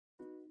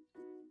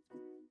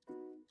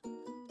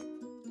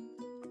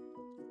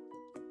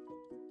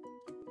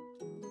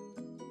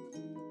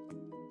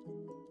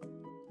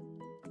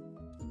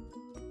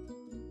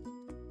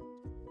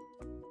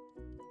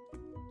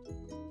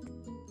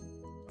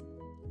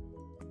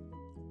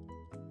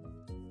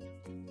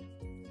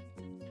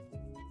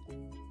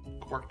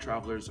Quark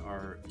travelers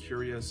are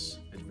curious,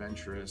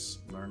 adventurous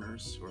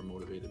learners who are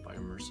motivated by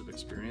immersive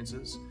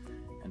experiences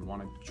and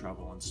wanting to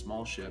travel on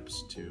small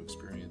ships to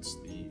experience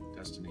the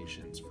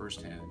destinations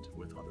firsthand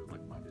with other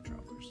like-minded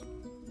travelers.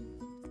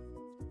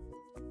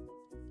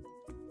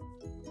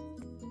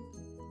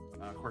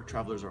 Quark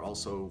travelers are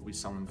also, we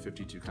sell in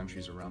 52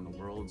 countries around the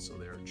world, so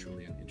they are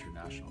truly an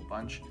international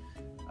bunch.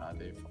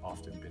 They've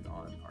often been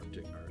on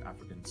Arctic or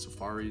African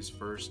safaris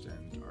first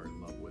and are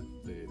in love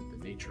with the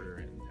nature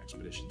and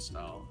expedition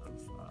style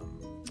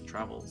of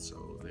travel,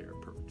 so they are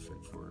a perfect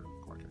fit for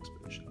Quark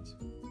expeditions.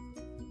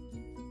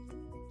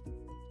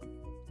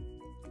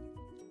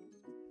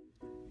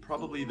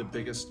 Probably the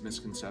biggest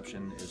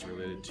misconception is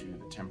related to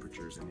the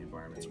temperatures and the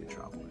environments we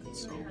travel in.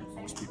 So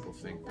most people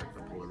think that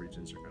the polar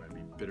regions are going to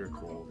be bitter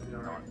cold and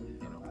not,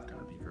 going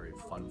to be very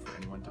fun for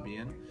anyone to be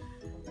in.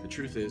 The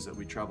truth is that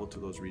we travel to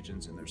those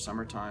regions in their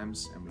summer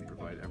times, and we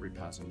provide every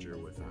passenger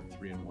with a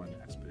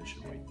 3-in-1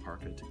 expedition weight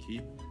parka to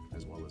keep,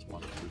 as well as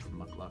waterproof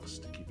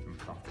mukluks to keep them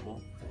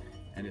comfortable.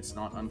 And it's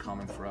not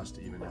uncommon for us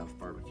to even have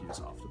barbecues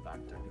off the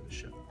back deck of the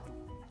ship.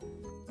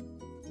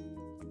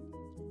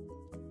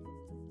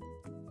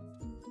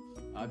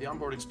 The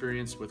onboard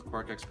experience with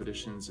Quark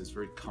Expeditions is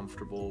very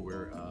comfortable.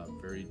 We're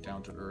very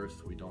down to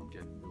earth. We don't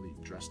get really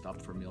dressed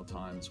up for meal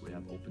times. We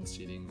have open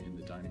seating in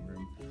the dining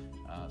room,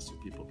 so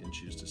people can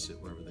choose to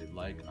sit wherever they'd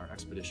like. Our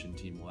expedition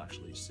team will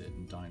actually sit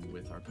and dine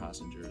with our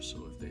passengers,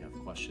 so if they have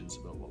questions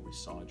about what we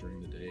saw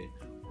during the day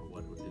or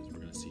what it is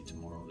we're going to see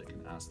tomorrow, they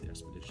can ask the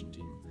expedition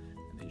team,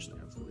 and they usually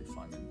have really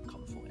fun and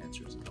colorful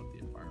answers about the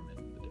environment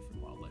and the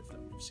different wildlife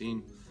that we've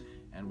seen.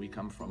 And we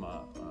come from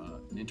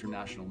an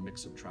international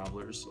mix of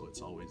travelers, so it's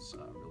always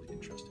really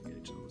interesting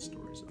getting to know the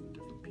stories of the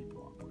different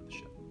people on board the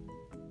ship.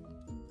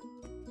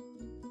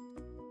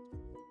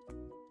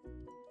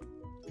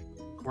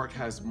 Quark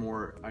has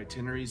more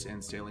itineraries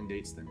and sailing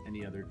dates than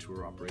any other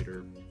tour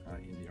operator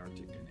in the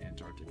Arctic and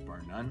Antarctic,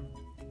 bar none.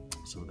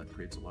 So that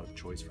creates a lot of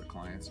choice for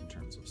clients in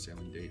terms of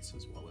sailing dates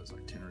as well as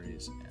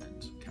itineraries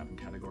and cabin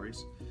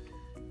categories.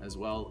 As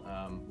well,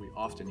 we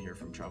often hear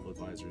from travel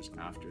advisors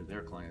after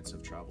their clients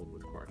have traveled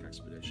with Quark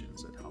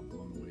Expeditions at how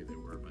blown away they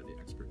were by the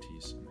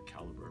expertise and the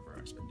caliber of our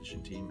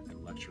expedition team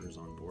and lecturers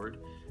on board,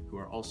 who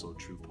are also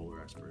true polar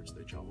experts.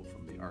 They travel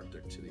from the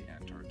Arctic to the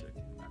Antarctic,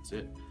 and that's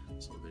it.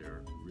 So they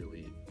are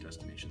really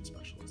destination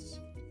specialists.